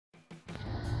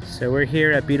So we're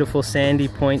here at beautiful Sandy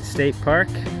Point State Park,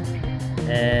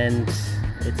 and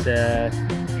it's a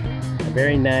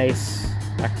very nice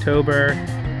October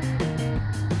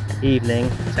evening.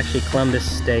 It's actually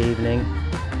Columbus Day evening,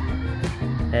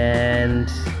 and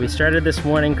we started this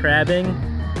morning crabbing,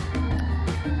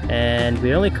 and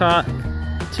we only caught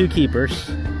 2 keepers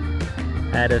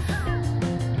out of,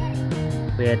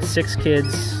 we had 6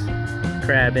 kids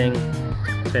crabbing,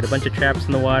 so we had a bunch of traps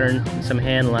in the water and some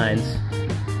hand lines.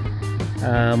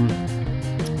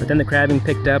 But then the crabbing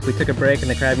picked up. We took a break and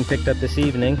the crabbing picked up this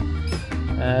evening.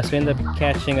 So we ended up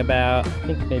catching about, I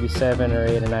think maybe 7 or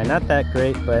 8 or 9. Not that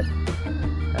great, but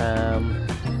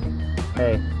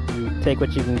hey, you take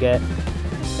what you can get.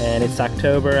 And it's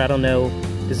October. I don't know,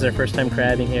 this is our first time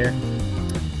crabbing here.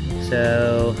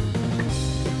 So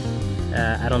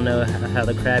I don't know how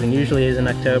the crabbing usually is in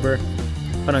October.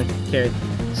 Hold on, Carrie.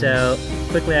 So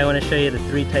quickly I want to show you the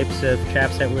 3 types of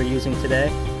traps that we're using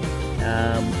today.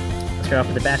 Start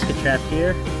off with the basket trap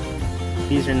here.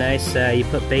 These are nice. You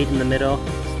put bait in the middle,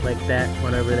 like that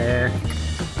one over there.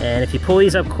 And if you pull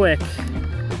these up quick,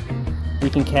 we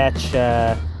can catch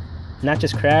not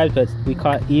just crabs, but we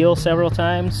caught eel several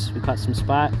times. We caught some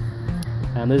spot.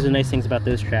 Those are the nice things about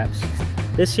those traps.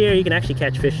 This here, you can actually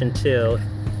catch fish in too.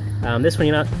 This one,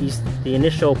 the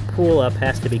initial pull up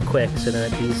has to be quick, so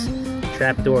that these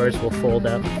trap doors will fold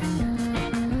up.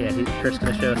 Yeah, Kurt's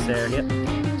gonna show us there. Yep.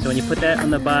 So when you put that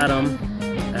on the bottom,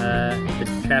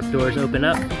 the trap doors open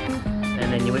up,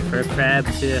 and then you wait for a crab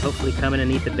to hopefully come in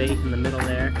and eat the bait in the middle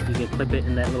there. You can clip it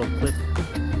in that little clip,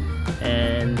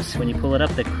 and when you pull it up,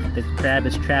 the crab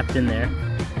is trapped in there.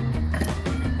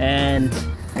 And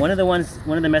one of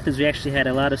the methods we actually had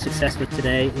a lot of success with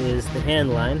today is the hand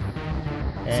line.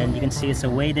 And you can see it's a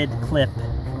weighted clip,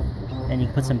 and you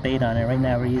can put some bait on it. Right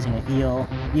now we're using an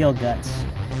eel guts.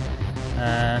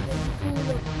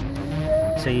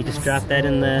 So you just drop that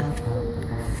in the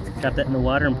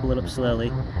water and pull it up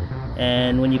slowly.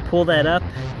 And when you pull that up,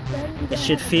 it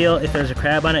should feel, if there's a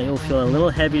crab on it, it will feel a little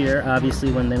heavier,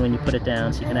 obviously, when you put it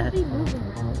down.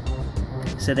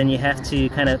 So then you have to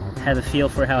kind of have a feel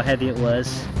for how heavy it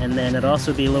was, and then it'll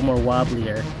also be a little more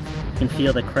wobblier. You can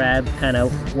feel the crab kind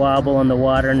of wobble on the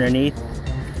water underneath,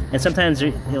 and sometimes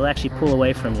it'll actually pull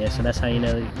away from you, so that's how you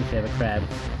know if you have a crab.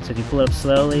 So if you pull it up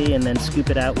slowly and then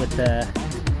scoop it out with the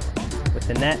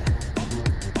net,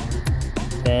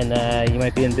 then you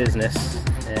might be in business.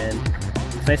 And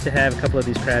it's nice to have a couple of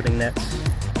these crabbing nets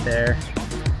there.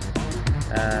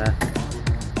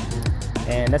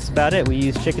 And that's about it. We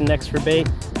use chicken necks for bait,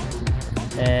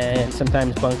 and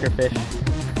sometimes bunker fish.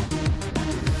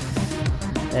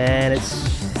 And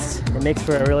it makes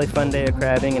for a really fun day of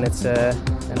crabbing, and it's a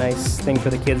nice thing for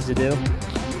the kids to do.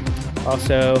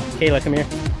 Also, Kayla, come here.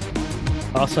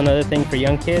 Also, another thing for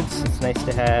young kids, it's nice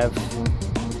to have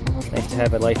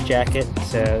a life jacket,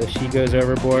 so if she goes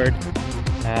overboard,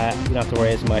 you don't have to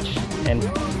worry as much. And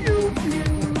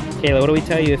Kayla, what do we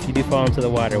tell you if you do fall into the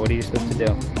water? What are you supposed to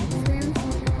do?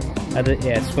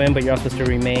 Yeah, swim, but you're also supposed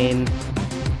to remain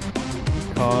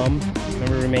calm.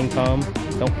 Remember, remain calm.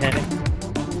 Don't panic.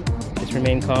 Just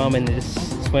remain calm and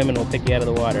just swim, and we'll pick you out of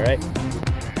the water, right?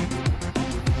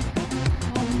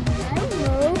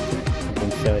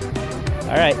 Being silly.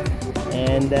 All right.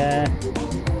 And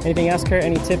anything else, Kurt?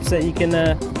 Any tips that you can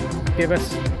give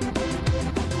us?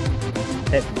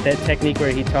 That technique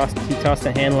where he tossed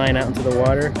the hand line out into the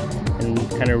water and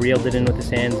kind of reeled it in with his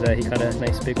hands. He caught a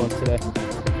nice big one today.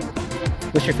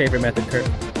 What's your favorite method, Kurt?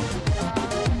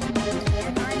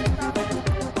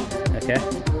 Okay.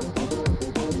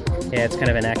 Yeah, it's kind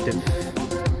of an active,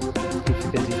 keeps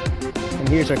you busy. And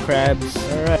here's our crabs,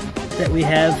 all right, that we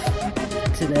have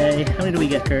today. How many do we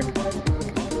get, Kurt?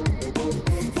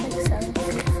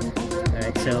 All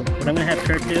right, so what I'm gonna have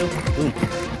Kurt do, boom,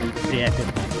 pretty active.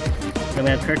 What I'm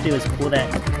gonna have Kurt do is pull that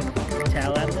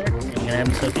towel out of there, and I'm gonna have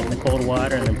him soak it in the cold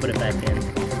water and then put it back in.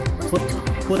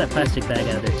 Pull that plastic bag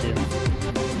out of there too.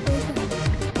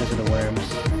 Those are the worms.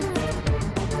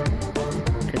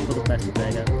 Okay, pull the plastic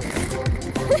bag out.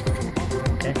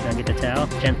 Okay, now get the towel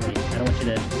gently. I don't want you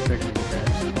to hurt any of the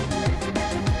crabs.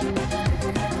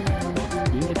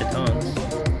 You can get the tongs.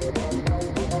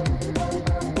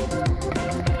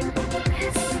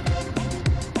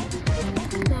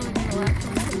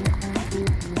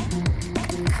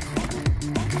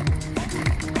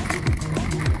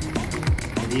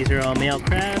 These are all male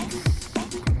crabs,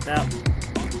 about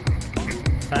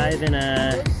 5 and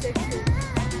a,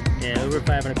 yeah, over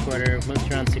 5 and a quarter, most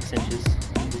around 6 inches.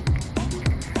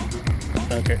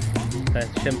 Bunker, but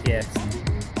yeah.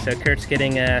 So Kurt's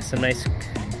getting some nice,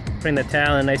 putting the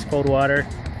towel in nice cold water,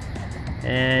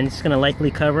 and just gonna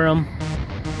lightly cover them.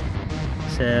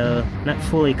 So So not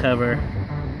fully cover.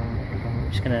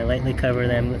 Just gonna lightly cover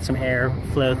them, let some air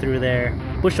flow through there.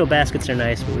 Bushel baskets are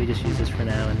nice, but we just use this for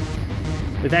now. And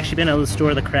we've actually been able to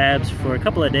store the crabs for a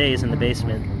couple of days in the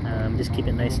basement. Just keep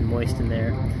it nice and moist in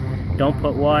there. Don't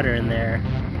put water in there,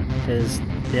 because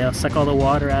they'll suck all the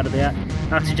water out of the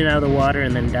oxygen out of the water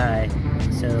and then die.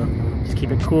 So just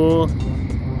keep it cool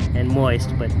and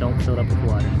moist, but don't fill it up with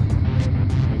water.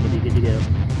 And you'll be good to go.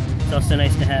 It's also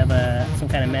nice to have some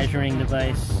kind of measuring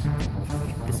device.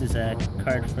 This is a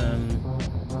card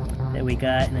that we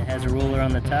got, and it has a ruler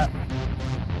on the top.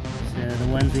 So the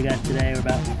ones we got today were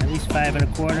about at least 5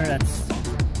 1/4. That's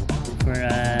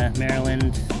for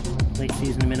Maryland late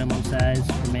season minimum size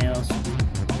for males.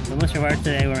 So most of ours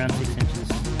today were around 6